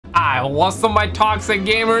What's up, my toxic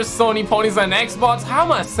gamers, Sony ponies, and Xbox? How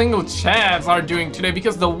my single chavs are doing today?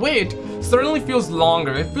 Because the wait certainly feels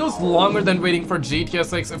longer. It feels longer than waiting for GTA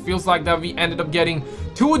 6. It feels like that we ended up getting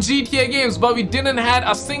 2 GTA games, but we didn't had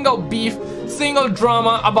a single beef, single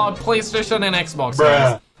drama about PlayStation and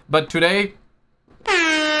Xbox. But today,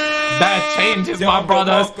 that changes, my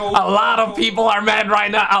brothers. A lot of people are mad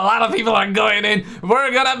right now. A lot of people are going in.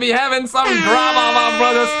 We're gonna be having some drama, my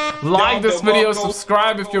brothers. Like this video,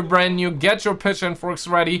 subscribe if you're brand new, get your pitch and forks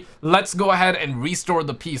ready. Let's go ahead and restore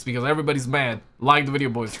the peace because everybody's mad. Like the video,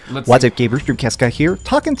 boys. What's up, gamers? Dreamcast here,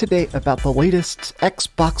 talking today about the latest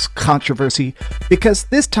Xbox controversy, because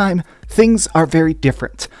this time things are very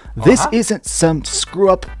different. This isn't some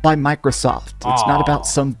screw up by Microsoft. It's not about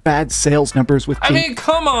some bad sales numbers with I mean,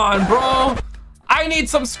 come on, bro. I need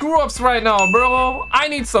some screw-ups right now, bro. I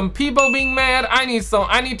need some people being mad. I need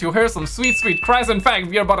to hear some sweet cries. In fact,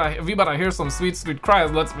 we about to hear some sweet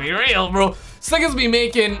cries. Let's be real, bro. SKizzle be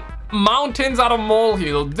making mountains out of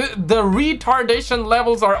molehill. The retardation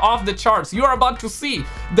levels are off the charts. You are about to see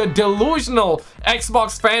the delusional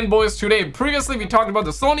Xbox fanboys today. Previously, we talked about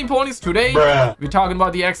the Sony ponies. Today, we're talking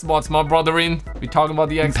about the Xbox, my brotherin. We're talking about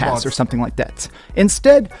the Xbox. Pass or something like that.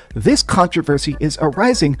 Instead, this controversy is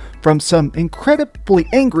arising from some incredibly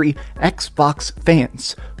angry Xbox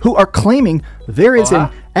fans who are claiming there is an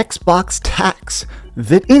Xbox tax,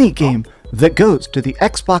 that any game that goes to the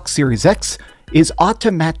Xbox Series X is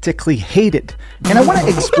automatically hated. And I want to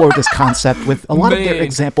explore this concept with a lot of their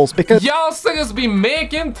examples, because y'all singers be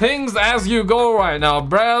making things as you go right now,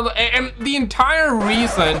 bro. And the entire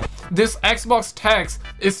reason this Xbox tax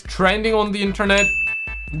is trending on the internet,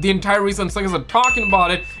 the entire reason singers are talking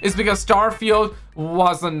about it, is because Starfield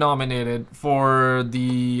wasn't nominated for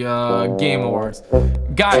the Game Awards.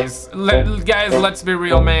 Guys, let's be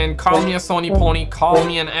real, man. Call me a Sony pony, call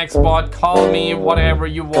me an Xbox, call me whatever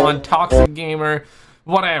you want, toxic gamer,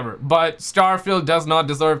 whatever. But Starfield does not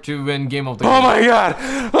deserve to win Game of the Year. Oh my god!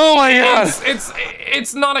 Oh my god!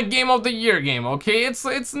 It's not a Game of the Year game, okay?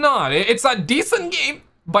 It's not. It's a decent game,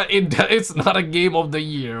 but it's not a Game of the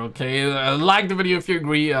Year, okay? Like the video if you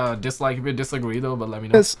agree, dislike if you dislike though, but let me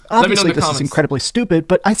know. Because obviously this is incredibly stupid,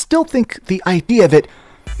 but I still think the idea of it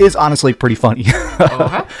is honestly pretty funny.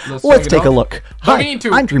 Let's take a look. Hi,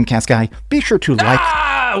 I'm Dreamcast Guy. Be sure to like...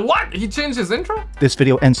 What? He changed his intro? This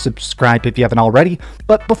video and subscribe if you haven't already.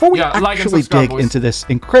 But before we actually dig into this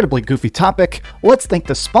incredibly goofy topic, let's thank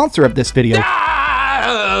the sponsor of this video.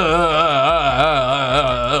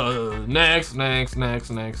 Next.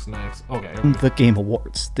 Okay. The Game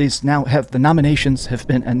Awards. These now have the nominations have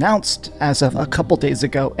been announced as of a couple days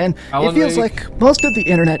ago, and it feels like most of the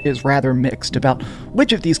internet is rather mixed about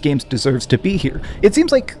which of these games deserves to be here. It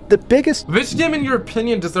seems like the biggest... Which game, in your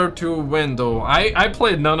opinion, deserved to win, though? I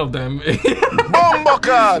played none of them. Oh my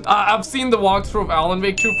god! I've seen the walkthrough of Alan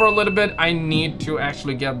Wake 2 for a little bit. I need to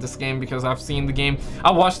actually get this game because I've seen the game.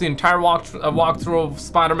 I watched the entire walkthrough of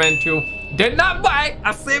Spider-Man 2. Did not buy.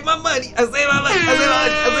 I saved my money. I saved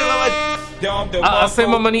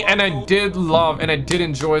my money, and I did love and I did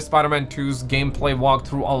enjoy Spider-Man 2's gameplay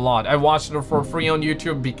walkthrough a lot. I watched it for free on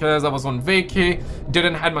YouTube because I was on vacay,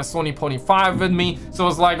 didn't have my Sony Pony 5 with me, so I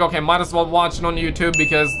was like, okay, might as well watch it on YouTube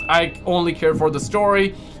because I only care for the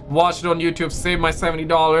story. Watched it on YouTube, saved my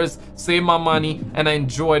 $70, saved my money, and I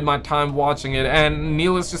enjoyed my time watching it. And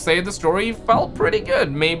needless to say, the story felt pretty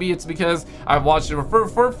good. Maybe it's because I watched it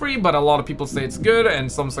for free, but a lot of people say it's good,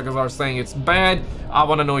 and some suckers are saying it's bad. I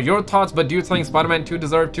want to know your thoughts, but do you think Spider-Man 2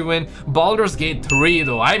 deserved to win? Baldur's Gate 3,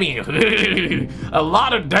 though, I mean, a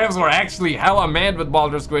lot of devs were actually hella mad with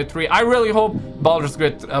Baldur's Gate 3. I really hope Baldur's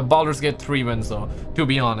Gate 3 wins, though, to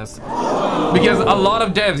be honest. Because a lot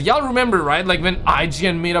of devs, y'all remember, right? Like when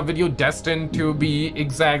IGN made a video, Destined to be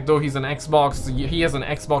exact, though he has an Xbox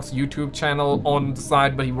YouTube channel on the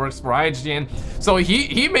side, but he works for IGN. So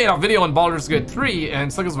he made a video on Baldur's Gate 3,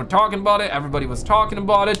 and suckers were talking about it. Everybody was talking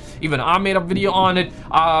about it. Even I made a video on it.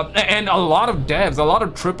 And a lot of devs, a lot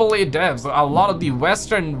of AAA devs, a lot of the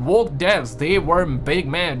Western woke devs, they were big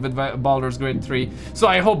mad with Baldur's Gate 3. So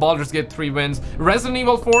I hope Baldur's Gate 3 wins. Resident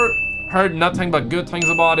Evil 4, heard nothing but good things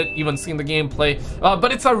about it, even seen the gameplay,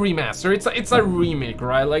 but it's a remaster, it's a remake,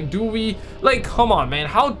 right? Like, do we, like, come on, man,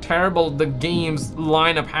 how terrible the games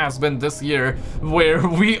lineup has been this year, where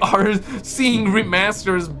we are seeing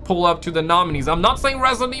remasters pull up to the nominees. I'm not saying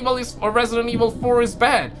Resident Evil 4 is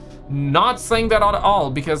bad, not saying that at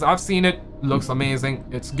all, because I've seen it, looks amazing,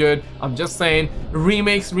 it's good. I'm just saying,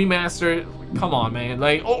 remakes, remaster, come on, man.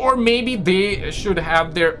 Like, or maybe they should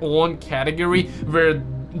have their own category where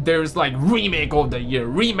there's like remake of the year,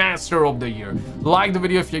 remaster of the year. Like the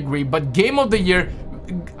video if you agree, but game of the year,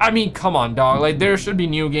 I mean, come on, dog. Like, there should be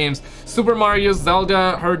new games. Super Mario,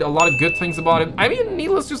 Zelda, heard a lot of good things about it. I mean,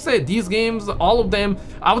 needless to say, these games, all of them,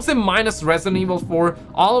 I would say minus Resident Evil 4,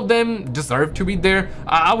 all of them deserve to be there.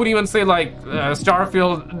 I would even say, like,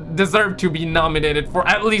 Starfield deserved to be nominated for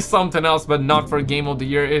at least something else, but not for Game of the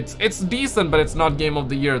Year. It's decent, but it's not Game of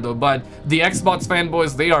the Year, though. But the Xbox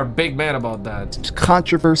fanboys, they are big mad about that.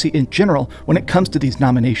 Controversy in general when it comes to these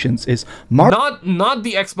nominations is not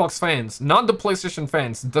the Xbox fans, not the PlayStation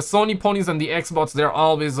fans. The Sony ponies and the Xbox, they're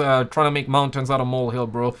always trying to make mountains out of molehill,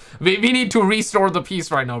 bro. We need to restore the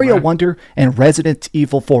peace right now, Mario bro. Wonder and Resident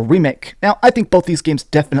Evil 4 Remake. Now, I think both these games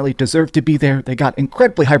definitely deserve to be there. They got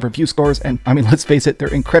incredibly high review scores, and I mean, let's face it,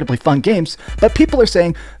 they're incredibly fun games, but people are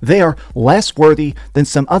saying they are less worthy than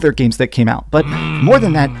some other games that came out. But more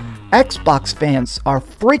than that, Xbox fans are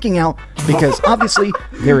freaking out because obviously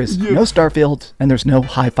there is no Starfield and there's no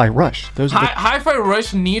Hi-Fi Rush. Those are Hi-Fi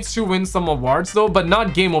Rush needs to win some awards though, but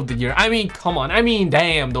not Game of the Year. I mean, come on. I mean,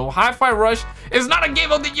 damn though. Hi-Fi Rush is not a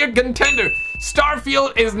Game of the Year contender.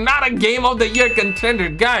 Starfield is not a Game of the Year contender.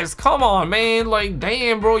 Guys, come on, man. Like,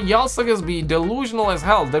 damn, bro. Y'all suckers be delusional as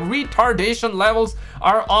hell. The retardation levels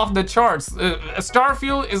are off the charts.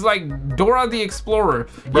 Starfield is like Dora the Explorer.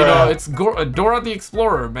 You know, it's Dora the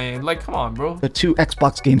Explorer, man. Like, come on, bro. The two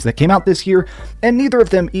Xbox games that came out this year, and neither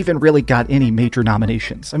of them even really got any major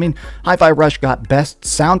nominations. I mean, Hi-Fi Rush got Best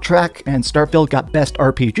Soundtrack, and Starfield got Best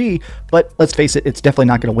RPG, but let's face it, it's definitely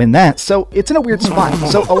not going to win that, so it's in a weird spot.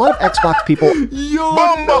 So a lot of Xbox people... Yo,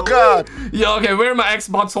 okay, where are my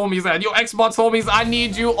Xbox homies at? Yo, Xbox homies, I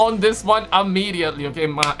need you on this one immediately, okay?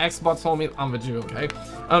 My Xbox homies, I'm with you, okay?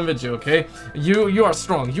 I'm with you, okay? You are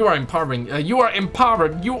strong, you are empowering, you are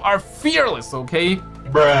empowered, you are fearless, okay?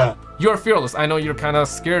 Bruh. You're fearless. I know you're kind of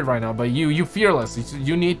scared right now, but you fearless.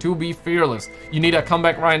 You need to be fearless. You need a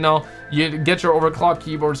comeback right now. You get your overclock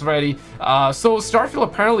keyboards ready. So Starfield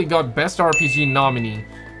apparently got Best RPG nominee.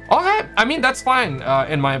 Okay, I mean, that's fine,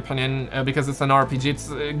 in my opinion, because it's an RPG. It's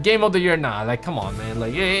Game of the Year, nah, like, come on, man,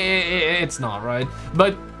 like, it's not, right?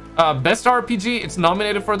 But Best RPG, it's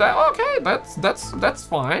nominated for that. Okay, that's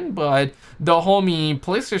fine, but the homie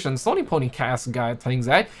PlayStation Sony Pony Cast guy thinks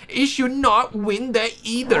that it should not win that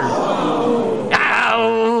either.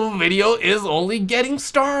 Ow, video is only getting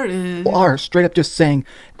started. Are straight up just saying,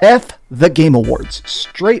 F the Game Awards.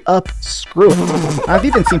 Straight up screw it. I've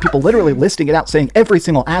even seen people literally listing it out saying every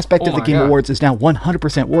single aspect of the Game Awards is now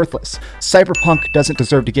 100% worthless. Cyberpunk doesn't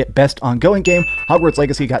deserve to get Best Ongoing Game. Hogwarts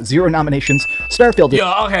Legacy got 0 nominations. Starfield...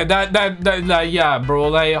 Yo, okay, yeah, bro,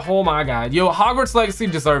 like, oh my god. Yo, Hogwarts Legacy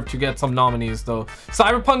deserved to get some nominees, though.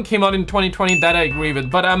 Cyberpunk came out in 2020, that I agree with,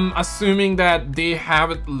 but I'm assuming that they have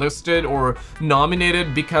it listed or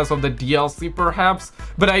nominated because of the DLC, perhaps.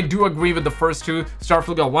 But I do agree with the first two.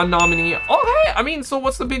 Starfield got 1 nominee. Oh, hey, I mean, so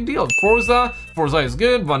what's the big deal? Forza is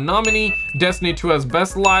good, 1 nominee. Destiny 2 as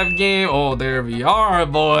Best Live Game. Oh, there we are,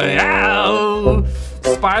 boy. Ow.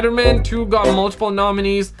 Spider-Man 2 got multiple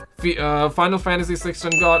nominees. Final Fantasy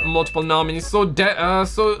 16 got multiple nominees. So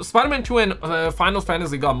Spider-Man 2 and Final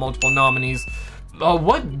Fantasy got multiple nominees.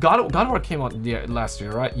 What God of War came out last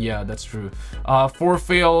year, right? Yeah, that's true.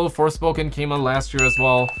 Forspoken came out last year as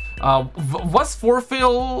well. Was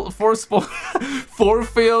Forspoken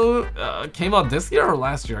came out this year or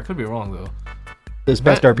last year? I could be wrong though. As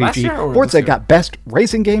Best RPG. Forza got Best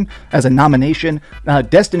Racing Game as a nomination.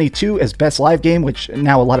 Destiny 2 as Best Live Game, which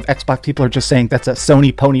now a lot of Xbox people are just saying that's a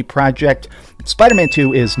Sony Pony project. Spider-Man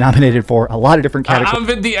 2 is nominated for a lot of different categories. I'm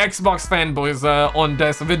with the Xbox fanboys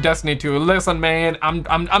with Destiny 2. Listen, man, I'm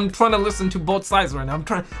trying to listen to both sides right now.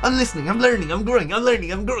 I'm listening, I'm learning, I'm growing, I'm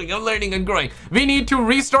learning, I'm growing, I'm learning and growing. We need to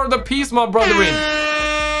restore the peace, my brethren.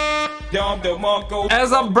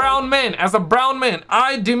 As a brown man,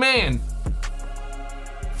 I demand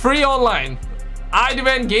free online. I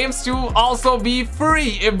demand games to also be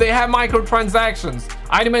free if they have microtransactions.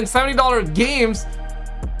 I demand $70 games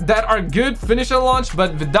that are good, finish at launch,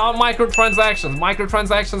 but without microtransactions.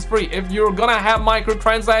 Microtransactions free. If you're gonna have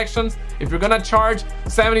microtransactions, if you're gonna charge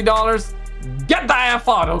 $70, get the F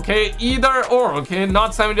out, okay? Either or, okay?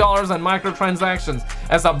 Not $70 and microtransactions.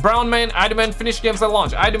 As a brown man, I demand finished games at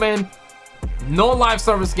launch. I demand no live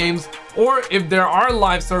service games, or if there are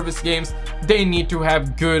live service games, they need to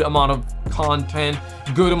have good amount of content,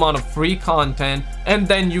 good amount of free content, and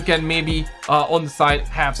then you can maybe on the side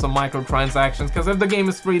have some microtransactions. Because if the game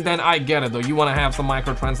is free, then I get it though. You want to have some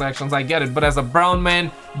microtransactions, I get it. But as a brown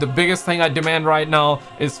man, the biggest thing I demand right now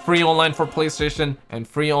is free online for PlayStation and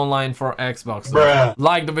free online for Xbox. So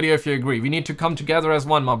like the video if you agree. We need to come together as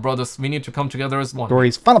one, my brothers. We need to come together as one.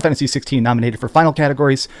 Final Fantasy 16 nominated for final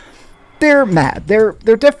categories. They're mad. They're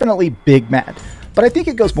definitely big mad. But I think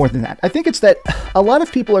it goes more than that. I think it's that a lot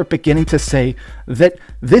of people are beginning to say that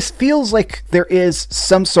this feels like there is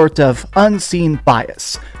some sort of unseen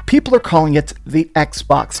bias. People are calling it the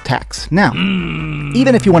Xbox tax. Now,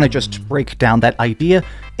 even if you want to just break down that idea,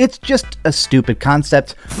 it's just a stupid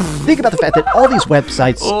concept. Think about the fact that all these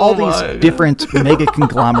websites, all these different mega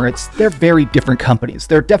conglomerates, they're very different companies.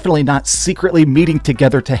 They're definitely not secretly meeting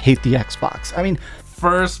together to hate the Xbox. I mean,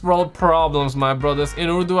 first world problems, my brothers. In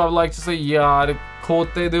Urdu, I would like to say, यार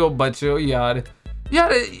खोते दो बच्चों यार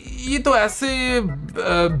यार ये तो ऐसे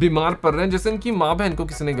बीमार पड़ रहे हैं जैसे इनकी माँ बहन को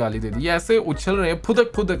किसी ने गाली दे दी, ऐसे उछल रहे हैं,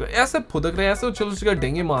 फुदक रहे हैं, ऐसे फुदक रहे हैं, ऐसे उछल उछल कर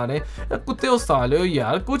डेंगे मार रहे हैं। कुत्ते हो साले हो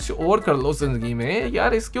यार, कुछ और कर लो जिंदगी में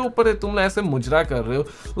यार, इसके ऊपर तुम ऐसे मुजरा कर रहे हो।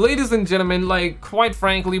 Ladies and gentlemen, like quite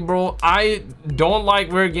frankly bro, I don't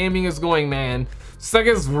like where gaming is going, man.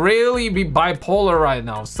 Sega's really be bipolar right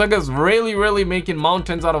now. Sega's really making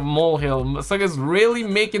mountains out of molehill. Sega's really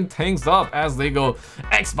making things up as they go.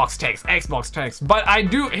 Xbox tax. But I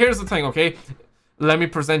do, here's the thing, okay? Let me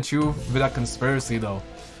present you with a conspiracy though.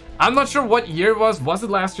 I'm not sure what year it was. Was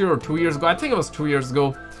it last year or 2 years ago? I think it was 2 years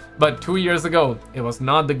ago. But 2 years ago, it was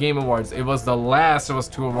not the Game Awards. It was the Last of Us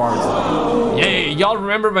 2 awards. Yay! Y'all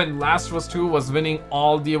remember when Last of Us 2 was winning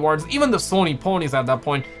all the awards? Even the Sony ponies at that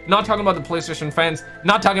point. Not talking about the PlayStation fans.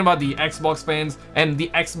 Not talking about the Xbox fans and the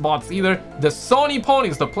Xbots either. The Sony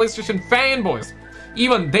ponies, the PlayStation fanboys.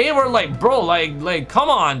 Even they were like, bro, like, come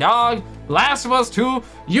on, dog. Last of Us 2,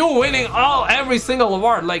 you winning every single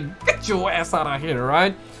award. Like, get your ass out of here,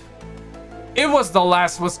 right? It was the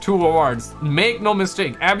Last of Us 2 awards. Make no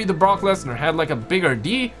mistake, Abby the Brock Lesnar had like a bigger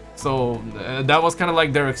D, so that was kind of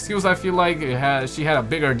like their excuse. I feel like she had a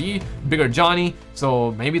bigger D, bigger Johnny,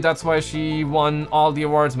 so maybe that's why she won all the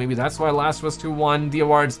awards. Maybe that's why Last of Us 2 won the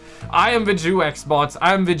awards. I am with you, Xbox.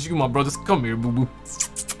 I am with you, my brothers. Come here, boo boo.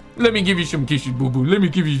 Let me give you some kisses, boo boo. Let me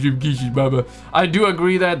give you some kisses, baba. I do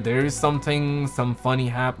agree that there is some funny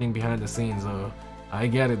happening behind the scenes. I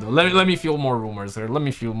get it though. Let me feel more rumors there. Let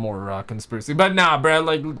me feel more conspiracy. But nah, bro.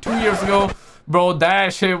 Like 2 years ago, bro,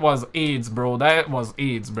 that shit was AIDS, bro. That was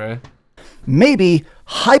AIDS, bro. Maybe,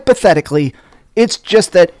 hypothetically, it's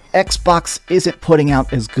just that Xbox isn't putting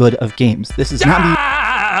out as good of games. This is not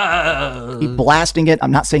me blasting it.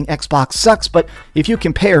 I'm not saying Xbox sucks, but if you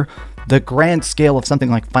compare the grand scale of something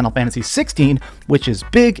like Final Fantasy 16, which is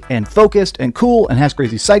big and focused and cool and has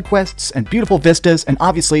crazy side quests and beautiful vistas and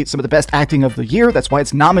obviously some of the best acting of the year, that's why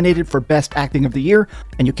it's nominated for best acting of the year,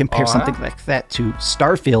 and you compare something like that to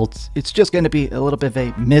Starfield, it's just going to be a little bit of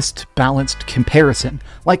a missed, balanced comparison.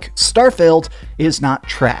 Like, Starfield is not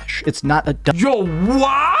trash. It's not a Yo,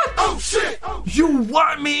 what? Oh shit! You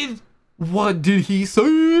what, man? What did he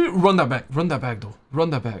say? Run that back though. Run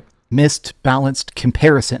that back. Missed, balanced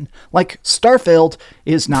comparison. Like, Starfield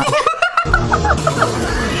is not...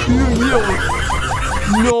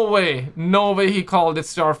 No way he called it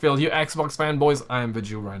Starfield. You Xbox fanboys, I am with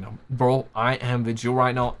you right now. Bro, I am with you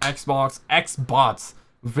right now. Xbots.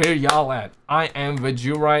 Where y'all at? I am with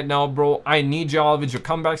you right now, bro. I need y'all with your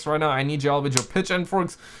comebacks right now. I need y'all with your pitch and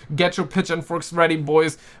forks. Get your pitch and forks ready,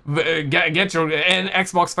 boys. Get your... And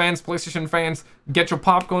Xbox fans, PlayStation fans, get your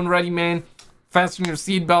popcorn ready, man. Fasten your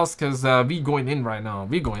seatbelts, because we going in right now.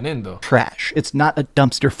 We going in, though. Trash. It's not a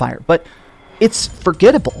dumpster fire, but it's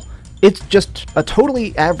forgettable. It's just a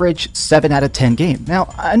totally average 7 out of 10 game. Now,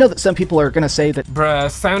 I know that some people are going to say that... Bruh,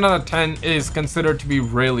 7 out of 10 is considered to be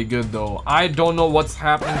really good, though. I don't know what's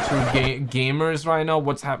happening to gamers right now,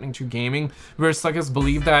 what's happening to gaming, where suckers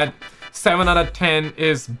believe that 7 out of 10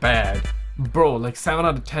 is bad. Bro, like 7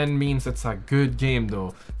 out of 10 means it's a good game,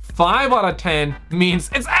 though. 5 out of 10 means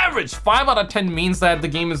it's average. 5 out of 10 means that the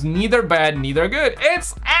game is neither bad, neither good.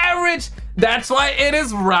 It's average. That's why it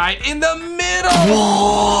is right in the middle.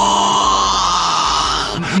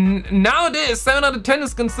 Nowadays, 7 out of 10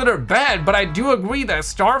 is considered bad, but I do agree that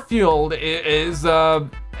Starfield is, I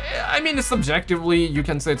mean, subjectively, you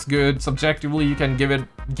can say it's good. Subjectively, you can give it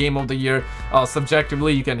Game of the Year.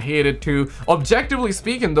 Subjectively, you can hate it too. Objectively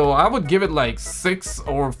speaking, though, I would give it like 6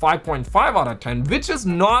 or 5.5 out of 10, which is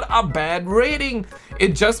not a bad rating.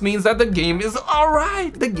 It just means that the game is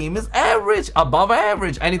alright. The game is average, above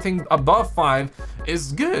average. Anything above 5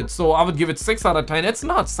 is good. So I would give it 6 out of 10. It's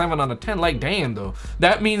not 7 out of 10. Like, damn, though.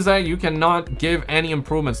 That means that you cannot give any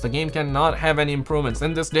improvements. The game cannot have any improvements.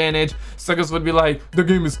 In this day and age, suckers would be like, the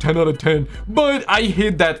game is 10 out of 10, but I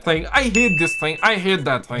hate that thing. I hate this thing. I hate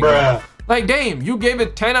that thing. Bruh. Like, damn, you gave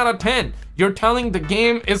it 10 out of 10. You're telling the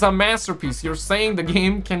game is a masterpiece. You're saying the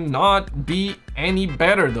game cannot be any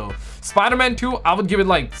better, though. Spider-Man 2, I would give it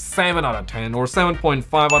like 7 out of 10 or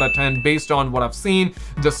 7.5 out of 10 based on what I've seen,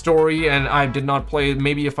 the story, and I did not play it.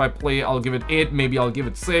 Maybe if I play, I'll give it 8, maybe I'll give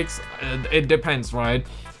it 6. It depends, right?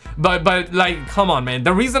 But like, come on, man.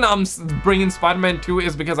 The reason I'm bringing Spider-Man 2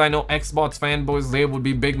 is because I know Xbox fanboys, they would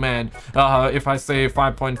be big mad if I say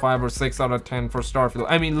 5.5 or 6 out of 10 for Starfield.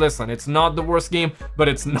 I mean, listen, it's not the worst game, but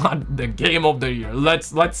it's not the game of the year.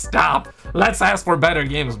 Let's stop. Let's ask for better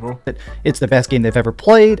games, bro. It's the best game they've ever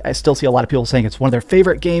played. I still see a lot of people saying it's one of their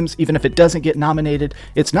favorite games, even if it doesn't get nominated.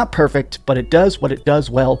 It's not perfect, but it does what it does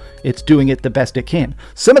well. It's doing it the best it can.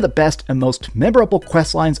 Some of the best and most memorable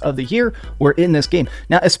quest lines of the year were in this game.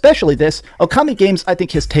 Now, especially this, Okami Games, I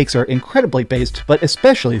think his takes are incredibly based, but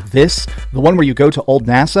especially this, the one where you go to Old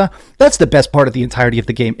NASA, that's the best part of the entirety of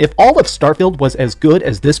the game. If all of Starfield was as good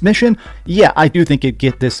as this mission, yeah, I do think it'd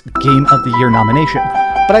get this Game of the Year nomination.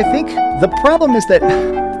 But I think the problem is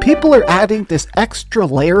that people are adding this extra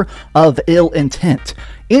layer of ill intent.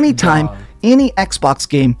 Anytime any Xbox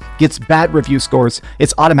game gets bad review scores,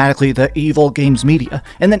 it's automatically the evil games media.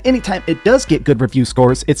 And then anytime it does get good review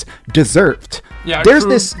scores, it's deserved. Yeah, there's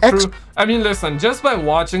true, this true. I mean, listen, just by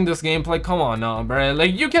watching this gameplay, come on now, bro.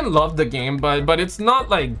 Like, you can love the game, but it's not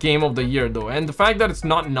like Game of the Year, though. And the fact that it's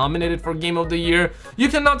not nominated for Game of the Year, you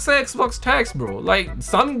cannot say Xbox tax, bro. Like,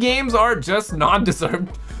 some games are just not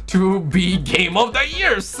deserved to be Game of the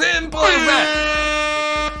Year. Simple as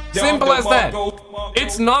that. Simple as that.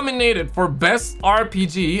 It's nominated for Best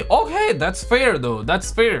RPG. Okay, that's fair, though.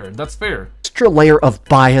 That's fair. That's fair. Extra layer of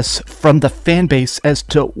bias from the fan base as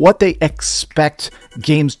to what they expect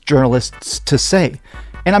games journalists to say.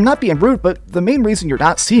 And I'm not being rude, but the main reason you're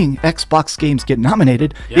not seeing Xbox games get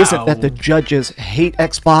nominated isn't that the judges hate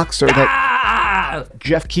Xbox or that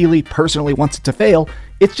Jeff Keighley personally wants it to fail.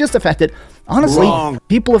 It's just the fact that, honestly,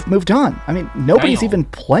 people have moved on. I mean, nobody's even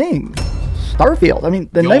playing Starfield. I mean,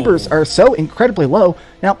 the numbers are so incredibly low.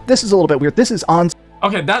 Now, this is a little bit weird. This is on...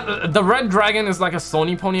 Okay, the Red Dragon is like a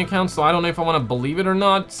Sony Pony account, so I don't know if I want to believe it or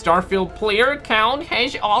not. Starfield player count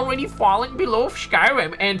has already fallen below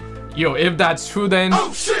Skyrim, and yo, if that's true, then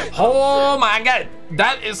oh my god,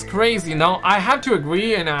 that is crazy. Now, I have to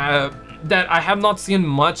agree, and that I have not seen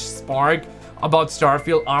much spark about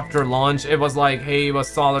Starfield after launch. It was like, hey, it was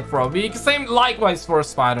solid for a week. Same likewise for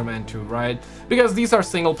Spider-Man 2, right? Because these are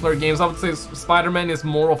single player games. I would say Spider-Man is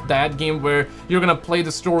more of that game where you're gonna play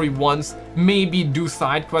the story once, maybe do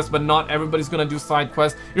side quests, but not everybody's gonna do side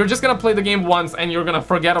quests. You're just gonna play the game once and you're gonna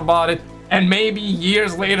forget about it, and maybe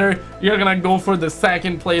years later you're gonna go for the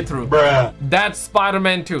second playthrough. Bruh. That's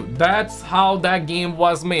Spider-Man 2. That's how that game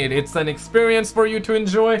was made. It's an experience for you to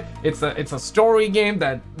enjoy. It's a story game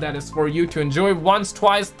that is for you to enjoy once,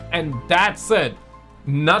 twice, and that's it.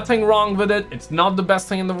 Nothing wrong with it. It's not the best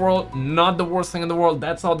thing in the world, not the worst thing in the world.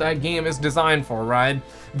 That's how that game is designed for, right?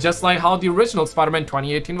 Just like how the original Spider-Man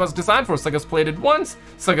 2018 was designed for. Suckers played it once,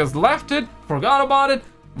 suckers left it, forgot about it,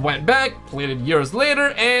 went back, played it years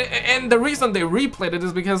later, and the reason they replayed it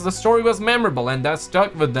is because the story was memorable and that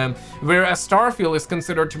stuck with them. Whereas Starfield is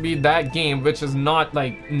considered to be that game which is not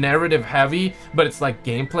like narrative heavy, but it's like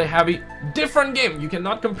gameplay heavy. Different game. You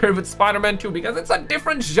cannot compare with Spider-Man 2 because it's a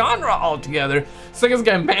different genre altogether. Suckers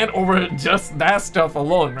get mad over just that stuff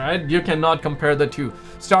alone, right? You cannot compare the two.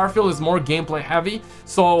 Starfield is more gameplay heavy,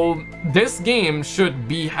 so this game should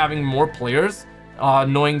be having more players.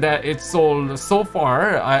 Knowing that it's sold so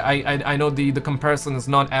far, I know the comparison is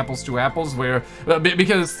not apples to apples, where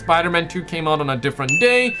because Spider-Man 2 came out on a different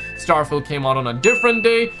day, Starfield came out on a different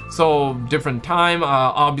day, so different time.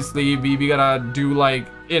 Obviously we gotta do like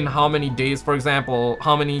in how many days, for example,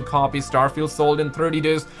 how many copies Starfield sold in 30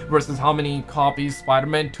 days versus how many copies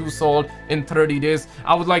Spider-Man 2 sold in 30 days.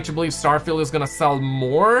 I would like to believe Starfield is gonna sell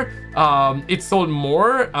more. It sold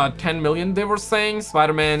more, 10 million they were saying.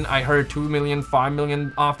 Spider-Man, I heard 2 million, 5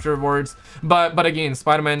 million afterwards. But again,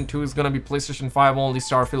 Spider-Man 2 is gonna be PlayStation 5 only.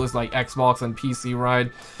 Starfield is like Xbox and PC, right?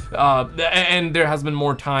 And there has been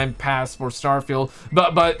more time passed for Starfield.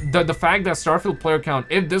 But the fact that Starfield player count,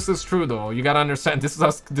 if this is true though, you gotta understand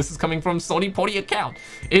this is coming from Sony Pony account.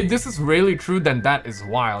 If this is really true, then that is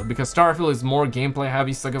wild, because Starfield is more gameplay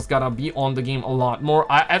heavy. Suckers gotta be on the game a lot more.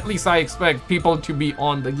 At least I expect people to be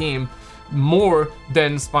on the game more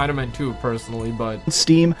than Spider-Man 2 personally. But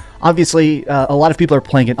Steam, obviously a lot of people are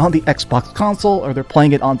playing it on the Xbox console, or they're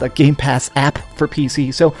playing it on the Game Pass app for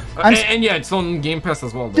PC. So and yeah, it's on Game Pass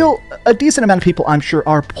as well though. Still a decent amount of people, I'm sure,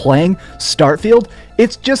 are playing Starfield.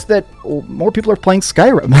 It's just that more people are playing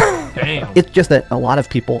Skyrim. Damn. It's just that a lot of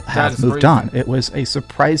people have moved on. It was a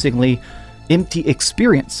surprisingly empty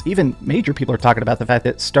experience. Even major people are talking about the fact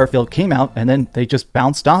that Starfield came out and then they just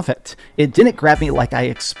bounced off it. It didn't grab me like I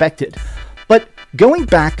expected. But Going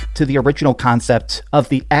back to the original concept of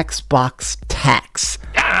the Xbox tax,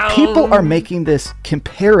 people are making this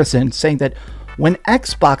comparison saying that when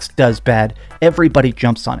Xbox does bad, everybody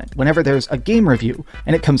jumps on it. Whenever there's a game review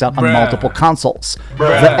and it comes out on multiple consoles,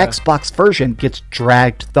 the Xbox version gets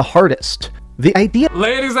dragged the hardest. The idea...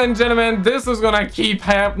 Ladies and gentlemen, this is gonna keep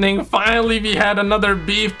happening. Finally, we had another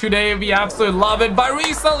beef today. We absolutely love it. But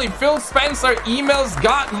recently, Phil Spencer emails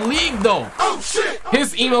got leaked though. Oh shit!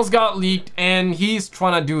 His emails got leaked and he's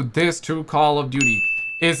trying to do this to Call of Duty.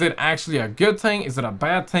 Is it actually a good thing? Is it a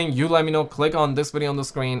bad thing? You let me know. Click on this video on the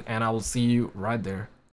screen and I will see you right there.